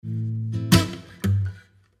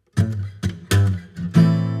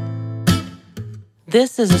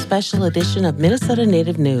This is a special edition of Minnesota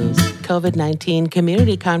Native News, COVID-19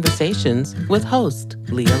 Community Conversations with host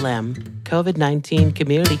Leah Lem. COVID-19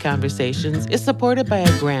 Community Conversations is supported by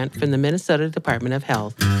a grant from the Minnesota Department of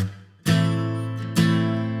Health.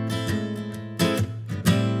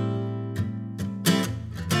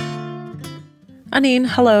 Anin,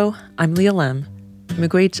 hello, I'm Leah Lem.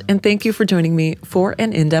 Miigwech, and thank you for joining me for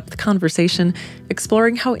an in-depth conversation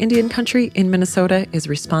exploring how Indian country in Minnesota is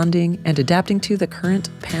responding and adapting to the current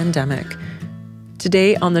pandemic.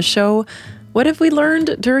 Today on the show, what have we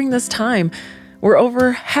learned during this time? We're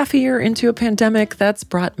over half a year into a pandemic that's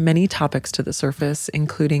brought many topics to the surface,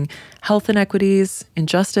 including health inequities,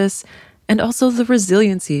 injustice, and also the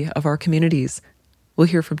resiliency of our communities. We'll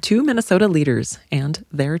hear from two Minnesota leaders and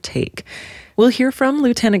their take. We'll hear from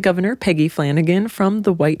Lieutenant Governor Peggy Flanagan from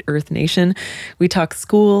the White Earth Nation. We talk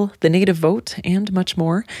school, the Native vote, and much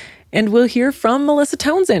more. And we'll hear from Melissa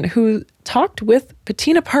Townsend, who talked with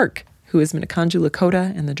Patina Park, who is Minneconjou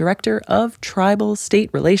Lakota and the Director of Tribal State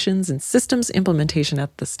Relations and Systems Implementation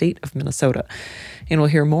at the State of Minnesota. And we'll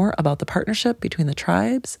hear more about the partnership between the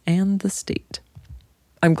tribes and the state.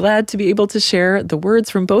 I'm glad to be able to share the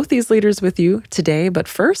words from both these leaders with you today, but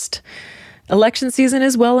first, election season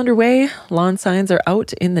is well underway. Lawn signs are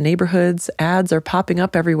out in the neighborhoods. Ads are popping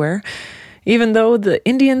up everywhere. Even though the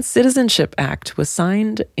Indian Citizenship Act was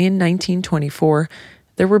signed in 1924,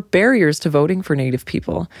 there were barriers to voting for Native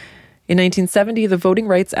people. In 1970, the Voting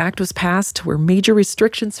Rights Act was passed, where major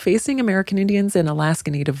restrictions facing American Indians and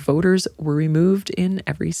Alaska Native voters were removed in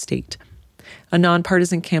every state. A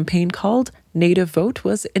nonpartisan campaign called Native Vote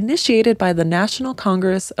was initiated by the National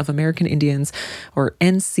Congress of American Indians, or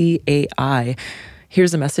NCAI.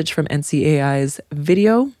 Here's a message from NCAI's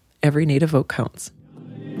video, Every Native Vote Counts.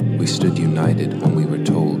 We stood united when we were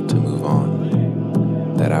told to move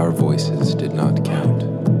on, that our voices did not count.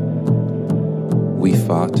 We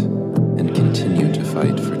fought and continue to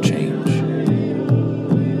fight for change.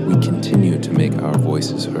 We continue to make our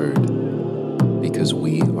voices heard because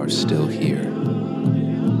we are still here.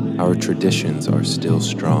 Our traditions are still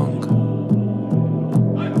strong.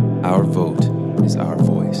 Our vote is our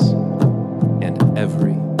voice, and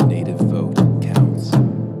every Native vote counts.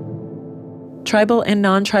 Tribal and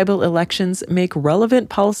non-tribal elections make relevant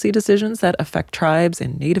policy decisions that affect tribes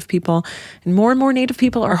and Native people, and more Native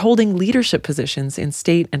people are holding leadership positions in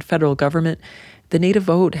state and federal government. The Native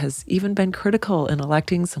vote has even been critical in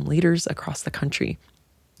electing some leaders across the country.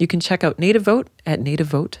 You can check out Native Vote at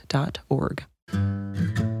nativevote.org.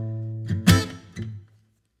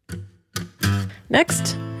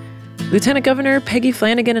 Next, Lieutenant Governor Peggy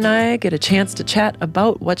Flanagan and I get a chance to chat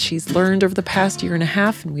about what she's learned over the past year and a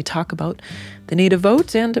half, and we talk about the Native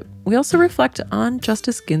vote, and we also reflect on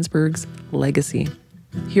Justice Ginsburg's legacy.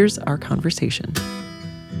 Here's our conversation.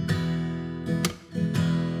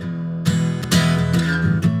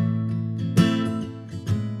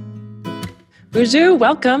 Bonjour,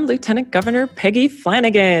 welcome, Lieutenant Governor Peggy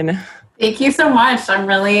Flanagan. Thank you so much. I'm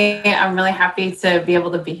really happy to be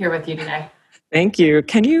able to be here with you today. Thank you.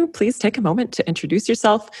 Can you please take a moment to introduce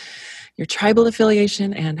yourself, your tribal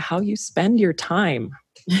affiliation, and how you spend your time?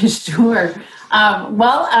 Sure.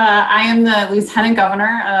 I am the Lieutenant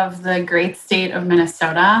Governor of the great state of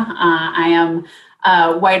Minnesota. I am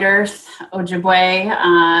White Earth,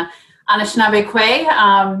 Ojibwe, Anishinaabe.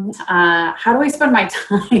 How do I spend my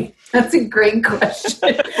time? That's a great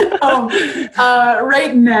question.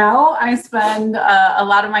 Right now, I spend a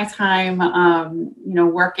lot of my time,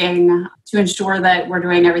 working to ensure that we're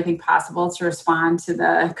doing everything possible to respond to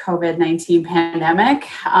the COVID-19 pandemic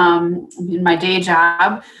in my day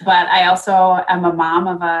job. But I also am a mom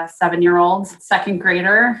of a 7-year-old second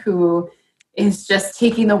grader who is just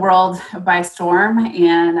taking the world by storm.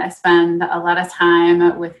 And I spend a lot of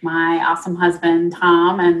time with my awesome husband,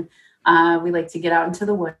 Tom, and we like to get out into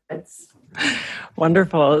the woods.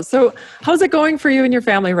 Wonderful. So how's it going for you and your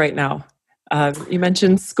family right now? You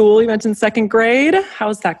mentioned school, you mentioned second grade.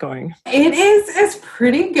 How's that going? It's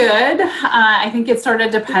pretty good. I think it sort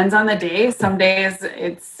of depends on the day. Some days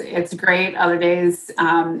it's great. Other days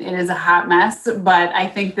it is a hot mess. But I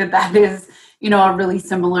think that is, a really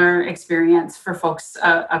similar experience for folks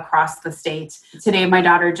across the state. Today, my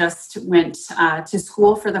daughter just went to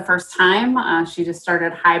school for the first time. She just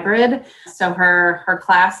started hybrid. So her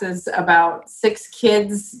class is about 6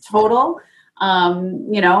 kids total.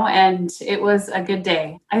 And it was a good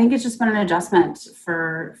day. I think it's just been an adjustment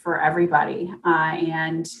for everybody.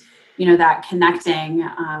 And that connecting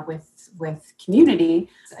with community,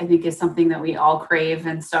 I think is something that we all crave.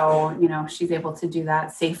 And so, she's able to do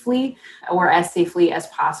that safely, or as safely as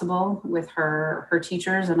possible with her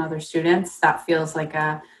teachers and other students. That feels like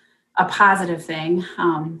a a positive thing,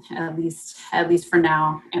 at least for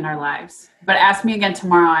now in our lives. But ask me again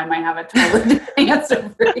tomorrow, I might have a totally different answer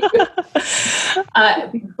for you.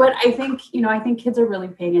 But I think kids are really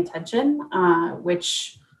paying attention,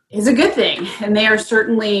 which is a good thing. And they are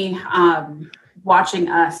certainly watching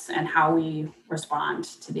us and how we respond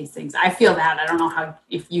to these things. I feel that. I don't know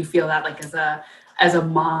if you feel that, like as a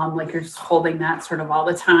mom, like you're just holding that sort of all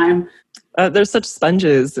the time. They're such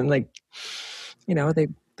sponges, and like,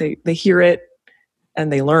 they hear it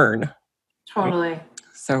and they learn. Totally.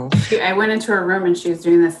 So I went into her room and she was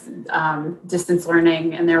doing this distance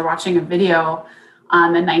learning, and they were watching a video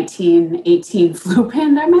on the 1918 flu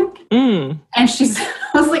pandemic. And I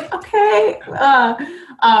was like, okay.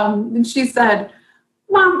 And she said,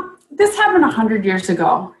 Mom, this happened 100 years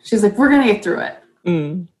ago. She's like, we're going to get through it.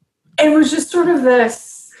 It was just sort of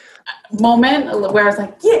this moment where I was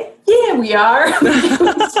like, yeah, we are.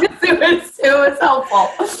 It was helpful.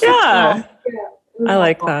 Yeah. I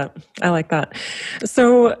like that.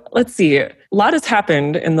 So let's see. A lot has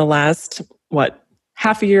happened in the last, over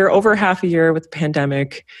half a year with the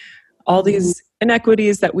pandemic. All these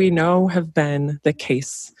inequities that we know have been the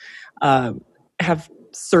case have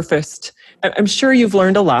surfaced. I'm sure you've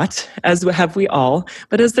learned a lot, as have we all,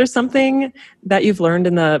 but is there something that you've learned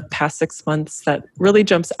in the past 6 months that really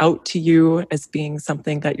jumps out to you as being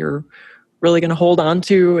something that you're really going to hold on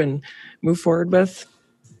to and move forward with?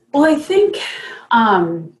 Well, I think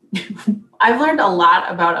I've learned a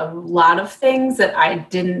lot about a lot of things that I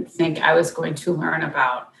didn't think I was going to learn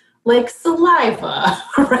about, like saliva,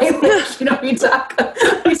 right? Like, we talk a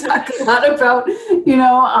lot about,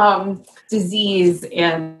 disease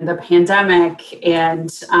and the pandemic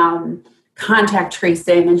and contact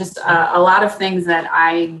tracing and just a lot of things that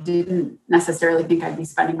I didn't necessarily think I'd be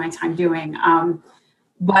spending my time doing.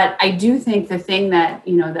 But I do think the thing that,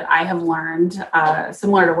 that I have learned,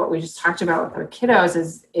 similar to what we just talked about with our kiddos,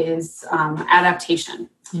 is adaptation.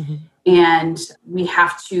 And we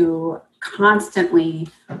have to constantly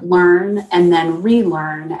learn and then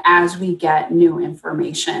relearn as we get new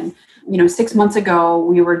information. 6 months ago,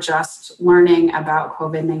 we were just learning about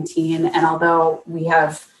COVID-19. And although we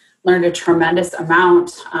have learned a tremendous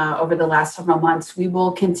amount over the last several months, we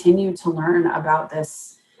will continue to learn about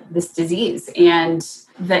this disease and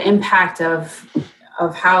the impact of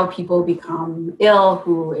how people become ill,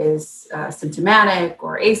 who is symptomatic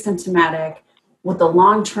or asymptomatic, what the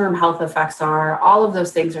long-term health effects are. All of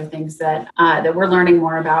those things are things that we're learning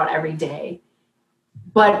more about every day.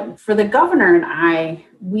 But for the governor and I,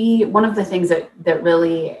 one of the things that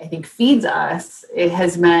really, I think, feeds us, it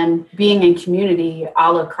has been being in community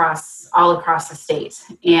all across the state.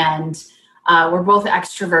 And we're both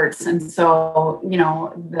extroverts. And so,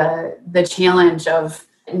 the challenge of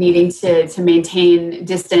needing to maintain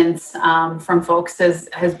distance from folks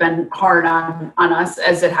has been hard on us,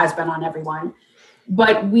 as it has been on everyone.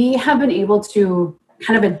 But we have been able to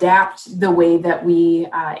kind of adapt the way that we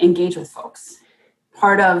engage with folks.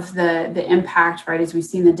 Part of the impact, right, is we've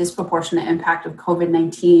seen the disproportionate impact of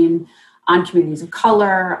COVID-19 on communities of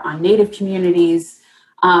color, on Native communities.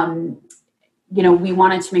 We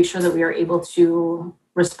wanted to make sure that we are able to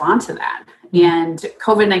respond to that. And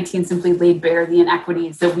COVID-19 simply laid bare the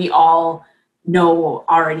inequities that we all know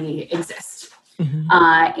already exist.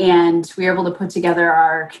 And we were able to put together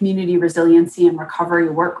our community resiliency and recovery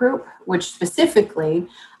work group, which specifically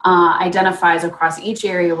identifies across each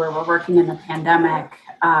area where we're working in the pandemic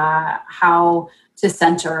how to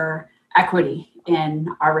center equity in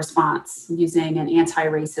our response using an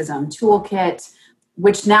anti-racism toolkit,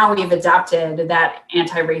 which now we've adopted that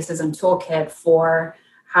anti-racism toolkit for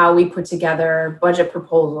how we put together budget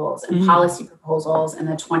proposals and policy proposals in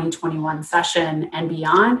the 2021 session and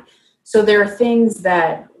beyond. So there are things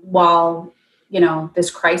that, while, this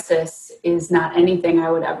crisis is not anything I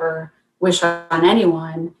would ever wish on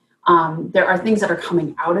anyone, there are things that are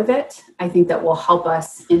coming out of it, I think, that will help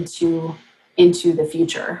us into the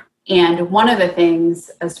future. And one of the things,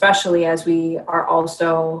 especially as we are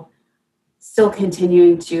also still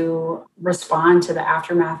continuing to respond to the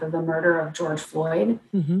aftermath of the murder of George Floyd,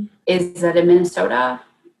 is that in Minnesota,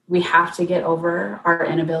 we have to get over our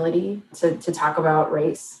inability to talk about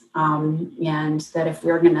race. And that if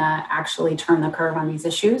we're going to actually turn the curve on these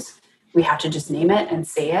issues, we have to just name it and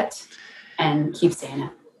say it and keep saying it.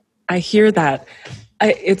 I hear that.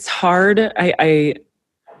 It's hard.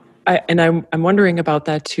 I'm wondering about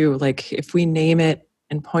that too. Like, if we name it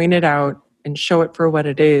and point it out and show it for what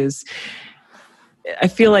it is, I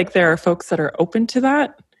feel like there are folks that are open to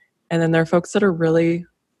that. And then there are folks that are really,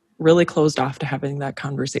 really closed off to having that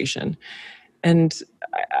conversation. And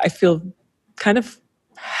I feel kind of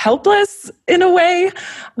helpless in a way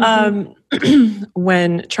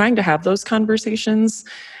when trying to have those conversations.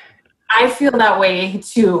 I feel that way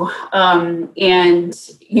too.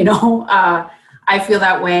 I feel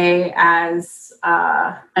that way as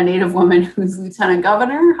a Native woman who's lieutenant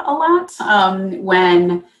governor a lot,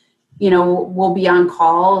 when, we'll be on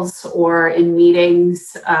calls or in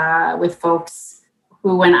meetings with folks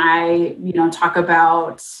who, when I, talk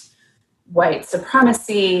about white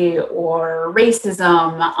supremacy or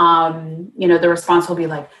racism, the response will be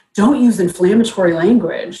like, don't use inflammatory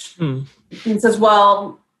language. And says,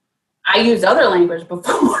 well, I used other language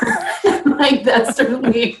before. Like that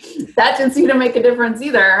didn't seem to make a difference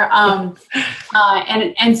either.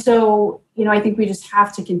 And so, I think we just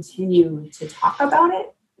have to continue to talk about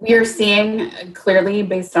it. We are seeing clearly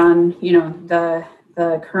based on,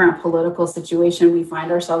 the current political situation we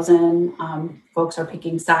find ourselves in, folks are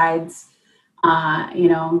picking sides,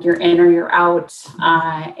 you're in or you're out.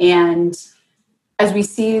 And as we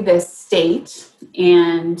see this state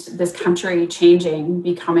and this country changing,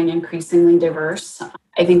 becoming increasingly diverse,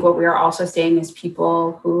 I think what we are also seeing is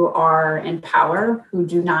people who are in power, who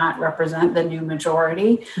do not represent the new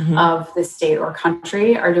majority of the state or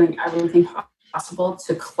country, are doing everything possible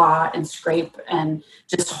to claw and scrape and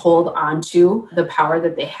just hold on to the power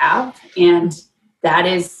that they have. And that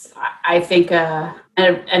is, I think, an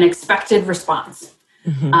expected response.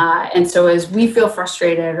 And so as we feel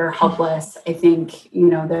frustrated or helpless, I think,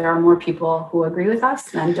 there are more people who agree with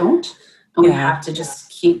us than don't. And we have to just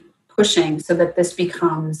keep pushing so that this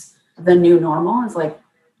becomes the new normal. It's like,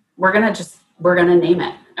 we're going to name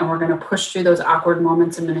it. And we're going to push through those awkward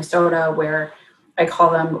moments in Minnesota where I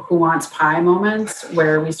call them who wants pie moments,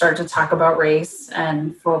 where we start to talk about race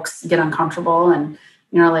and folks get uncomfortable and,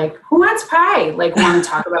 like, who wants pie? Like, want to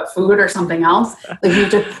talk about food or something else. Like, we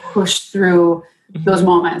have to push through those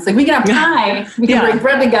moments. Like, we can have pie, we can break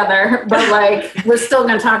bread together, but like, we're still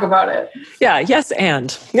going to talk about it. Yeah. Yes.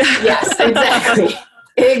 And yes, exactly.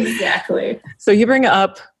 Exactly. So you bring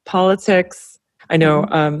up politics. I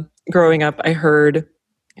know growing up, I heard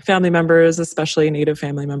family members, especially Native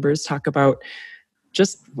family members, talk about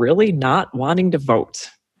just really not wanting to vote.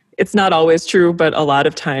 It's not always true, but a lot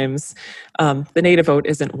of times the Native vote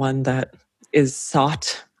isn't one that is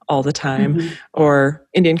sought all the time, or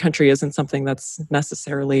Indian country isn't something that's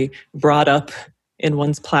necessarily brought up in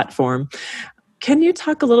one's platform. Can you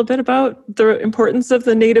talk a little bit about the importance of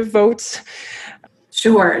the Native vote?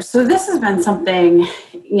 Sure. So this has been something,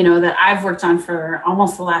 that I've worked on for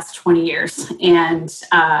almost the last 20 years. And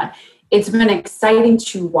it's been exciting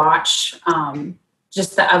to watch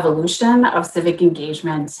just the evolution of civic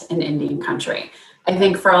engagement in Indian country. I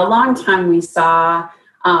think for a long time we saw,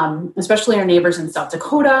 especially our neighbors in South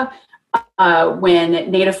Dakota, when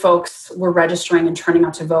Native folks were registering and turning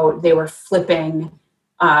out to vote, they were flipping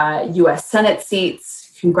U.S. Senate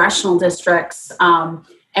seats, congressional districts,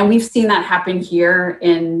 and we've seen that happen here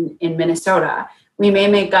in Minnesota. We may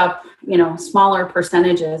make up, smaller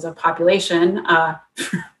percentages of population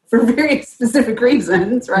for very specific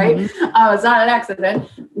reasons, right? It's not an accident.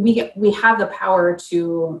 We have the power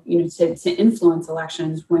to, to influence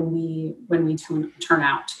elections when we turn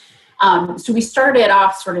out. So we started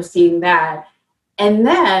off sort of seeing that. And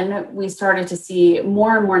then we started to see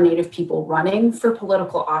more and more Native people running for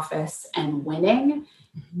political office and winning.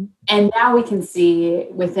 And now we can see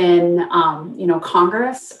within,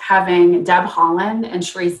 Congress, having Deb Haaland and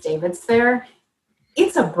Sharice Davids there,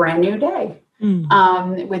 it's a brand new day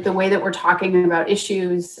with the way that we're talking about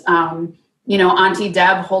issues. Auntie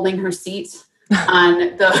Deb holding her seat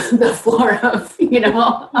on the floor of,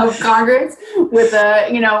 of Congress with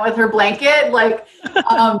with her blanket. Like,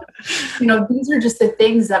 these are just the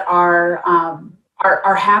things that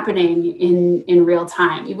are happening in real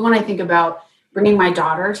time. Even when I think about bringing my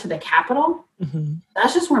daughter to the Capitol,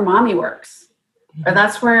 that's just where mommy works. Or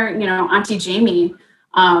that's where, Auntie Jamie,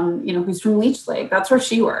 who's from Leech Lake, that's where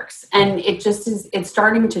she works. And it's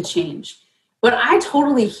starting to change. But I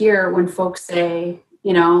totally hear when folks say,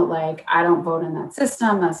 I don't vote in that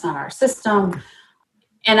system, that's not our system.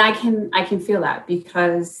 And I can feel that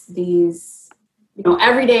because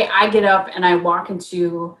every day I get up and I walk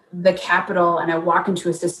into the Capitol and I walk into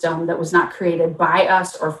a system that was not created by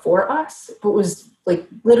us or for us, but was like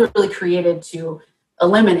literally created to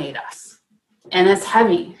eliminate us. And it's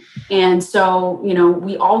heavy. And so,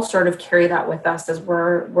 we all sort of carry that with us as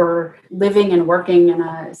we're living and working in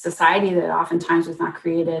a society that oftentimes was not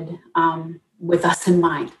created with us in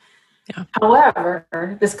mind. Yeah.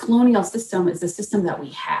 However, this colonial system is a system that we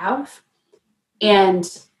have. And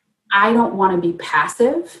I don't want to be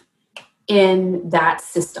passive in that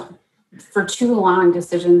system. For too long,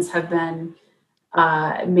 decisions have been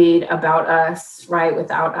made about us, right,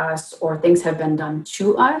 without us, or things have been done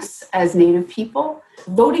to us as Native people.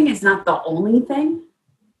 Voting is not the only thing.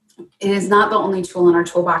 It is not the only tool in our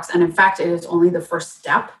toolbox. And in fact, it is only the first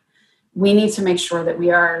step. We need to make sure that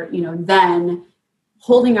we are, then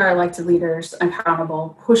holding our elected leaders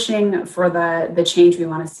accountable, pushing for the change we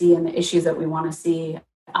want to see and the issues that we want to see.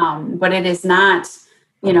 But it is not,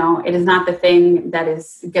 it is not the thing that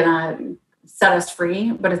is going to set us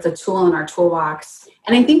free, but it's a tool in our toolbox.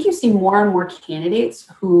 And I think you see more and more candidates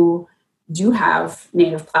who do have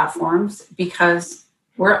Native platforms because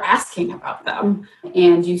we're asking about them.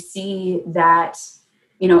 And you see that,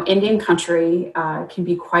 Indian country can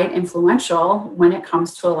be quite influential when it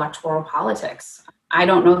comes to electoral politics. I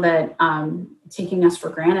don't know that taking us for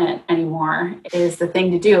granted anymore is the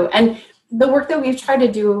thing to do. And the work that we've tried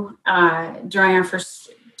to do during our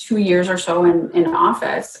first 2 years or so in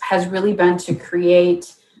office has really been to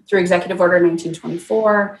create, through Executive Order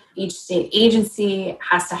 1924, each state agency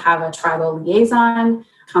has to have a tribal liaison.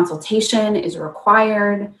 Consultation is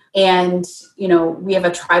required. And, we have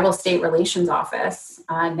a tribal state relations office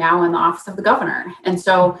now in the office of the governor. And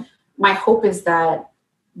so my hope is that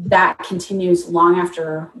continues long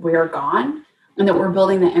after we're gone and that we're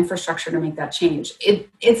building the infrastructure to make that change.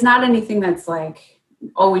 It's not anything that's like,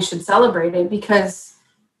 oh, we should celebrate it, because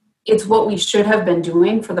it's what we should have been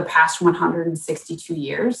doing for the past 162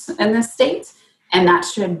 years in this state. And that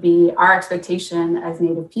should be our expectation as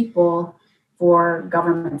Native people for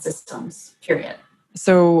government systems, period.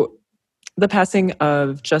 So the passing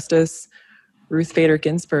of Justice Ruth Bader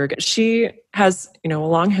Ginsburg, she has, a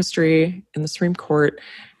long history in the Supreme Court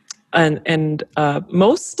and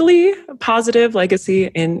mostly positive legacy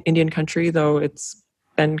in Indian country, though it's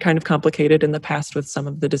been kind of complicated in the past with some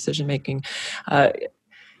of the decision making.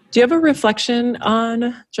 Do you have a reflection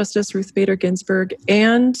on Justice Ruth Bader Ginsburg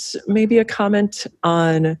and maybe a comment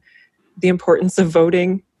on the importance of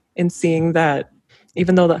voting and seeing that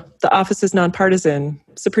even though the office is nonpartisan,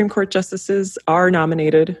 Supreme Court justices are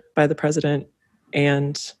nominated by the president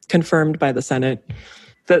and confirmed by the Senate,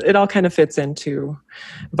 that it all kind of fits into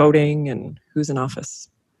voting and who's in office?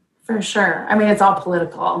 For sure. I mean, it's all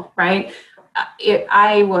political, right?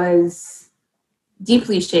 I was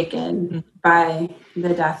deeply shaken by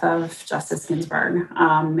the death of Justice Ginsburg.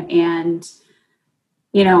 And,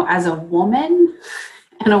 as a woman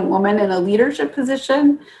and a woman in a leadership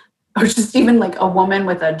position, or just even like a woman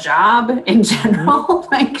with a job in general,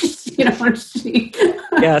 she,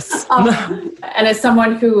 yes. And as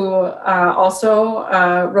someone who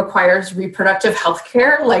also requires reproductive health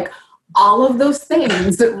care, like all of those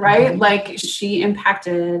things, right? Like she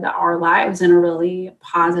impacted our lives in a really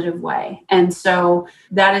positive way. And so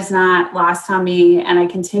that is not lost on me. And I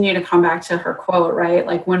continue to come back to her quote, right?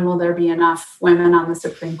 Like, when will there be enough women on the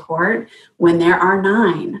Supreme Court? When there are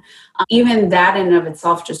 9. Even that in and of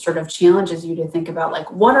itself just sort of challenges you to think about,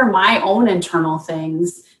 like, what are my own internal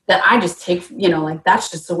things that I just take,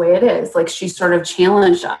 that's just the way it is. Like, she sort of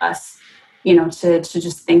challenged us, to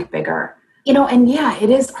just think bigger. And yeah, it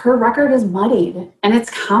is, her record is muddied and it's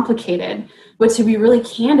complicated, but to be really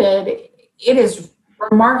candid, it is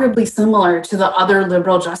remarkably similar to the other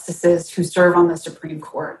liberal justices who serve on the Supreme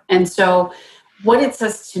Court. And so what it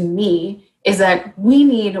says to me is that we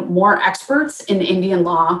need more experts in Indian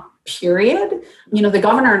law, period. The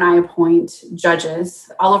governor and I appoint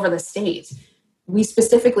judges all over the state. We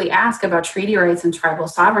specifically ask about treaty rights and tribal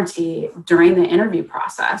sovereignty during the interview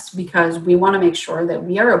process because we want to make sure that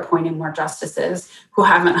we are appointing more justices who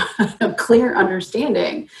have a clear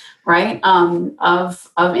understanding, right,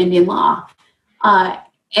 of Indian law.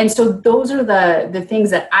 And so those are the things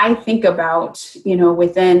that I think about,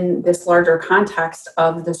 within this larger context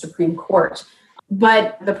of the Supreme Court.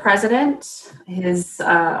 But the president, his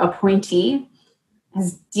appointee,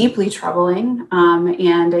 is deeply troubling.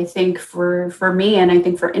 And I think for me, and I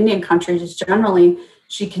think for Indian country just generally,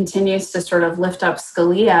 she continues to sort of lift up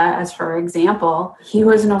Scalia as her example. He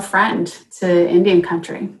was no friend to Indian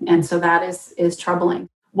country. And so that is troubling.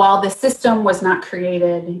 While the system was not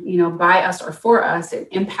created, by us or for us, it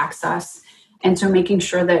impacts us. And so making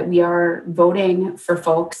sure that we are voting for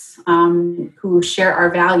folks who share our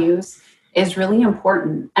values is really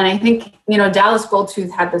important. And I think, Dallas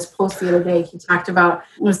Goldtooth had this post the other day. He talked about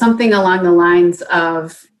something along the lines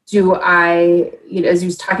of, as he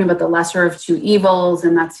was talking about the lesser of two evils,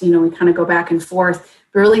 and that's, we kind of go back and forth,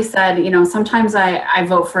 but really said, sometimes I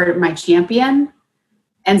vote for my champion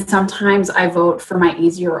and sometimes I vote for my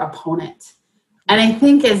easier opponent. And I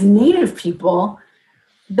think as Native people,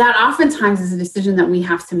 that oftentimes is a decision that we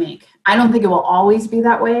have to make. I don't think it will always be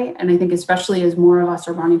that way. And I think especially as more of us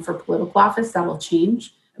are running for political office, that will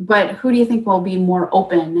change. But who do you think will be more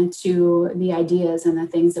open to the ideas and the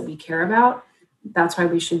things that we care about? That's why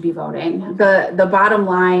we should be voting. The bottom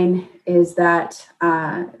line is that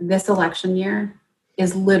this election year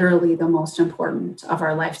is literally the most important of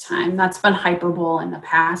our lifetime. That's been hyperbole in the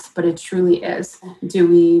past, but it truly is. Do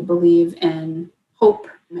we believe in hope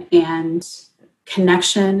and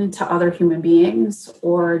connection to other human beings,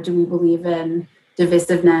 or do we believe in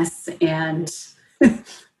divisiveness and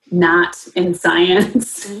not in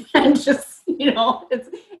science? And just,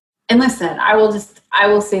 and listen, I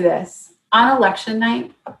will say this. On election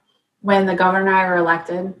night, when the governor and I were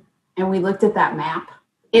elected and we looked at that map,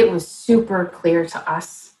 it was super clear to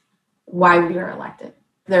us why we were elected.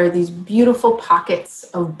 There are these beautiful pockets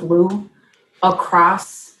of blue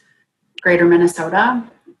across greater Minnesota,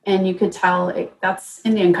 and you could tell that's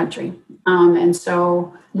Indian country. And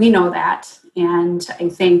so we know that. And I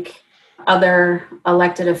think other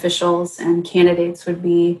elected officials and candidates would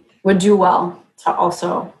do well to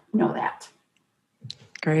also know that.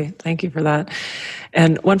 Great. Thank you for that.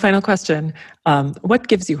 And one final question. What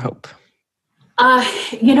gives you hope?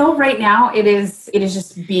 Right now it is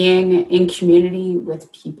just being in community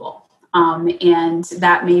with people. And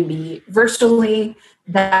that may be virtually,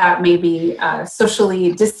 that may be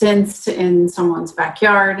socially distanced in someone's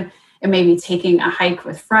backyard. It may be taking a hike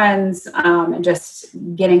with friends and just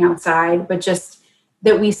getting outside, but just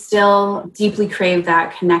that we still deeply crave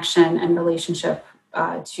that connection and relationship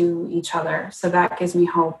to each other. So that gives me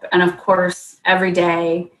hope. And of course, every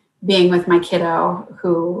day being with my kiddo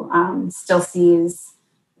who still sees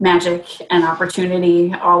magic and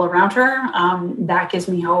opportunity all around her, that gives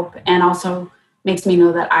me hope and also makes me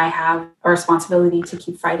know that I have a responsibility to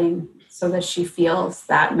keep fighting so that she feels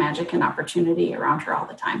that magic and opportunity around her all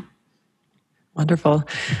the time. Wonderful.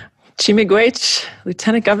 Chi-miigwech,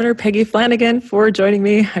 Lieutenant Governor Peggy Flanagan, for joining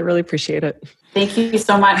me. I really appreciate it. Thank you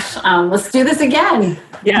so much. Let's do this again.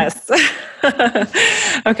 Yes.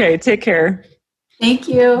 Okay, take care. Thank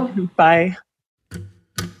you. Bye.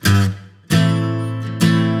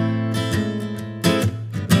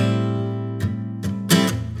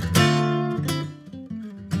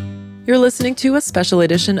 You're listening to a special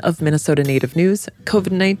edition of Minnesota Native News,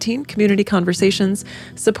 COVID-19 Community Conversations,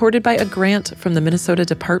 supported by a grant from the Minnesota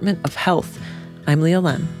Department of Health. I'm Leah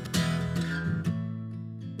Lem.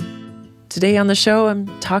 Today on the show, I'm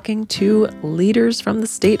talking to leaders from the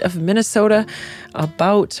state of Minnesota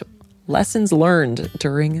about lessons learned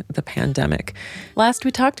during the pandemic. Last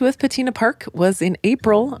we talked with Patina Park was in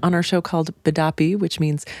April on our show called Bidapi, which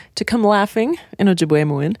means to come laughing in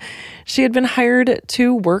Ojibwe. She had been hired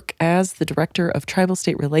to work as the Director of Tribal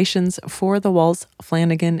State Relations for the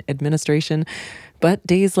Walz-Flanagan administration. But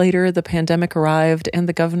days later, the pandemic arrived and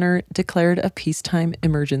the governor declared a peacetime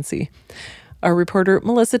emergency. Our reporter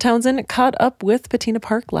Melissa Townsend caught up with Patina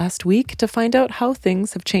Park last week to find out how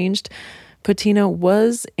things have changed. Patina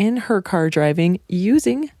was in her car driving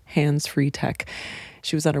using hands-free tech.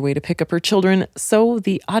 She was on her way to pick up her children, so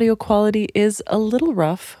the audio quality is a little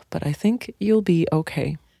rough, but I think you'll be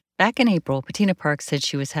okay. Back in April, Patina Park said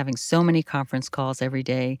she was having so many conference calls every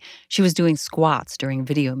day. She was doing squats during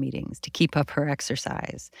video meetings to keep up her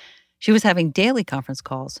exercise. She was having daily conference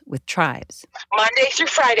calls with tribes. Monday through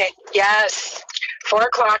Friday, yes, 4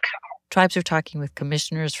 o'clock. Tribes are talking with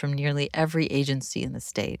commissioners from nearly every agency in the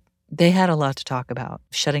state. They had a lot to talk about,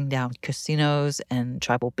 shutting down casinos and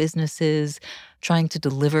tribal businesses, trying to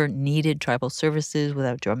deliver needed tribal services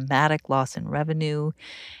without dramatic loss in revenue.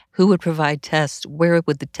 Who would provide tests? Where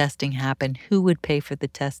would the testing happen? Who would pay for the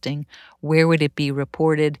testing? Where would it be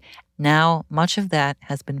reported? Now, much of that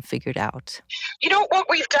has been figured out. What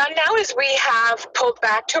we've done now is we have pulled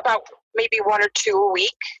back to about maybe 1 or 2 a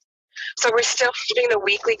week. So we're still doing the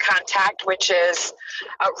weekly contact, which is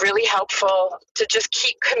really helpful to just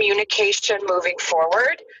keep communication moving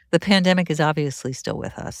forward. The pandemic is obviously still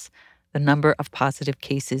with us. The number of positive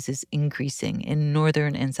cases is increasing in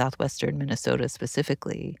northern and southwestern Minnesota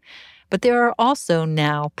specifically. But there are also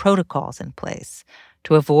now protocols in place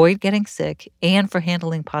to avoid getting sick and for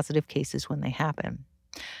handling positive cases when they happen.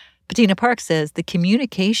 Patina Park says the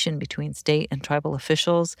communication between state and tribal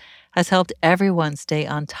officials has helped everyone stay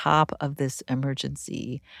on top of this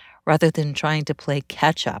emergency rather than trying to play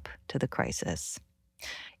catch-up to the crisis.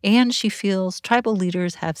 And she feels tribal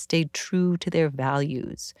leaders have stayed true to their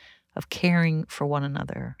values of caring for one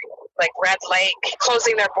another. Like Red Lake,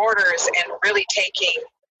 closing their borders and really taking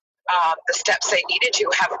the steps they needed to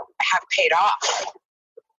have paid off.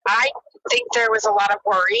 I think there was a lot of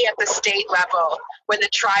worry at the state level when the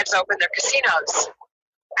tribes opened their casinos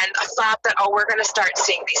and I thought that, we're going to start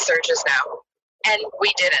seeing these surges now. And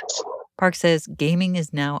we didn't. Park says gaming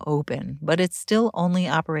is now open, but it's still only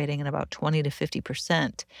operating at about 20 to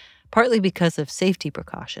 50%, partly because of safety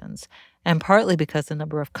precautions, and partly because the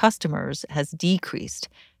number of customers has decreased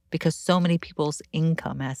because so many people's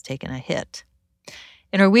income has taken a hit.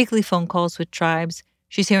 In her weekly phone calls with tribes,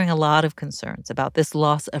 she's hearing a lot of concerns about this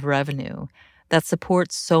loss of revenue that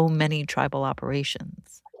supports so many tribal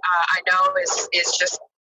operations. I know is just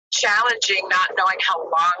challenging, not knowing how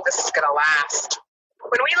long this is going to last.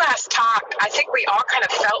 When we last talked, I think we all kind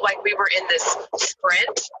of felt like we were in this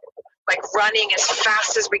sprint, like running as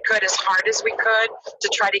fast as we could, as hard as we could to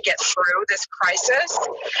try to get through this crisis.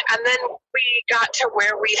 And then we got to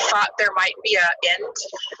where we thought there might be an end,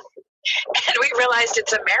 and we realized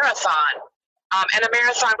it's a marathon. And a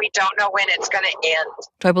marathon, we don't know when it's going to end.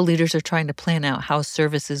 Tribal leaders are trying to plan out how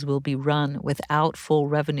services will be run without full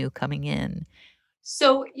revenue coming in.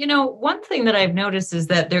 So, one thing that I've noticed is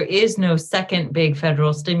that there is no second big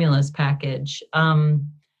federal stimulus package.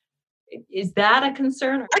 Is that a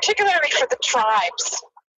concern? Particularly for the tribes.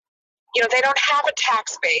 They don't have a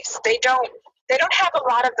tax base. They don't have a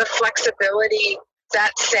lot of the flexibility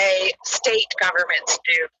that, say, state governments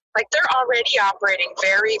do. Like, they're already operating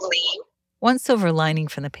very lean. One silver lining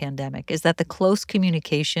from the pandemic is that the close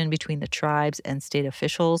communication between the tribes and state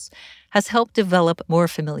officials has helped develop more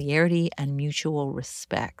familiarity and mutual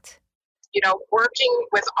respect. Working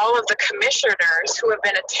with all of the commissioners who have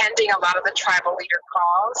been attending a lot of the tribal leader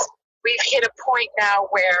calls, we've hit a point now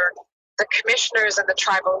where the commissioners and the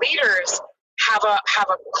tribal leaders have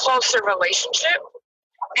a closer relationship,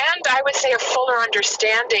 and I would say a fuller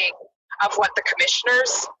understanding of what the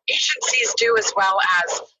commissioners' agencies do, as well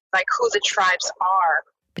as who the tribes are.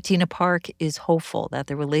 Bettina Park is hopeful that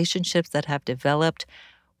the relationships that have developed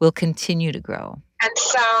will continue to grow. And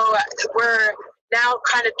so we're now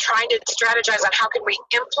kind of trying to strategize on how can we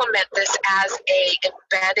implement this as a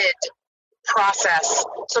embedded process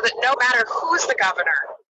so that no matter who's the governor,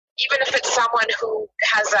 even if it's someone who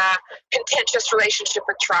has a contentious relationship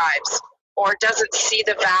with tribes or doesn't see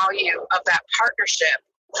the value of that partnership,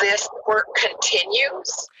 this work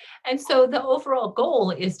continues. And so the overall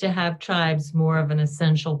goal is to have tribes more of an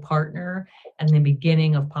essential partner and the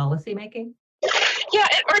beginning of policymaking? Yeah,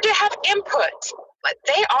 or to have input.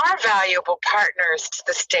 They are valuable partners to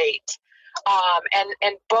the state.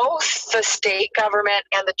 And both the state government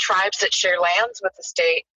and the tribes that share lands with the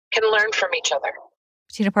state can learn from each other.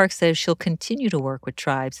 Bettina Park says she'll continue to work with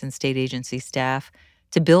tribes and state agency staff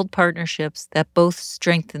to build partnerships that both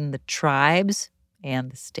strengthen the tribes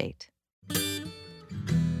and the state.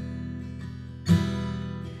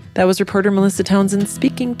 That was reporter Melissa Townsend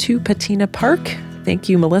speaking to Bettina Park. Thank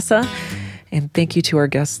you, Melissa. And thank you to our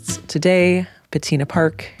guests today, Bettina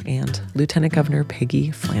Park and Lieutenant Governor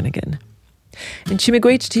Peggy Flanagan. And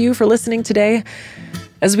Chi-miigwech to you for listening today.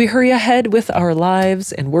 As we hurry ahead with our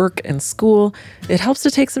lives and work and school, it helps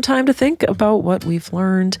to take some time to think about what we've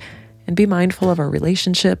learned and be mindful of our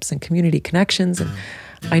relationships and community connections. And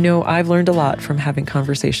I know I've learned a lot from having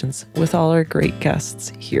conversations with all our great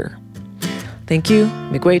guests here. Thank you,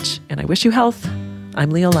 miigwech, and I wish you health. I'm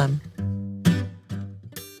Leah Lem.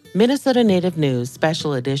 Minnesota Native News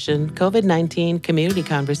Special Edition COVID-19 Community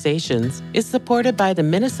Conversations is supported by the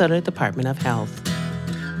Minnesota Department of Health.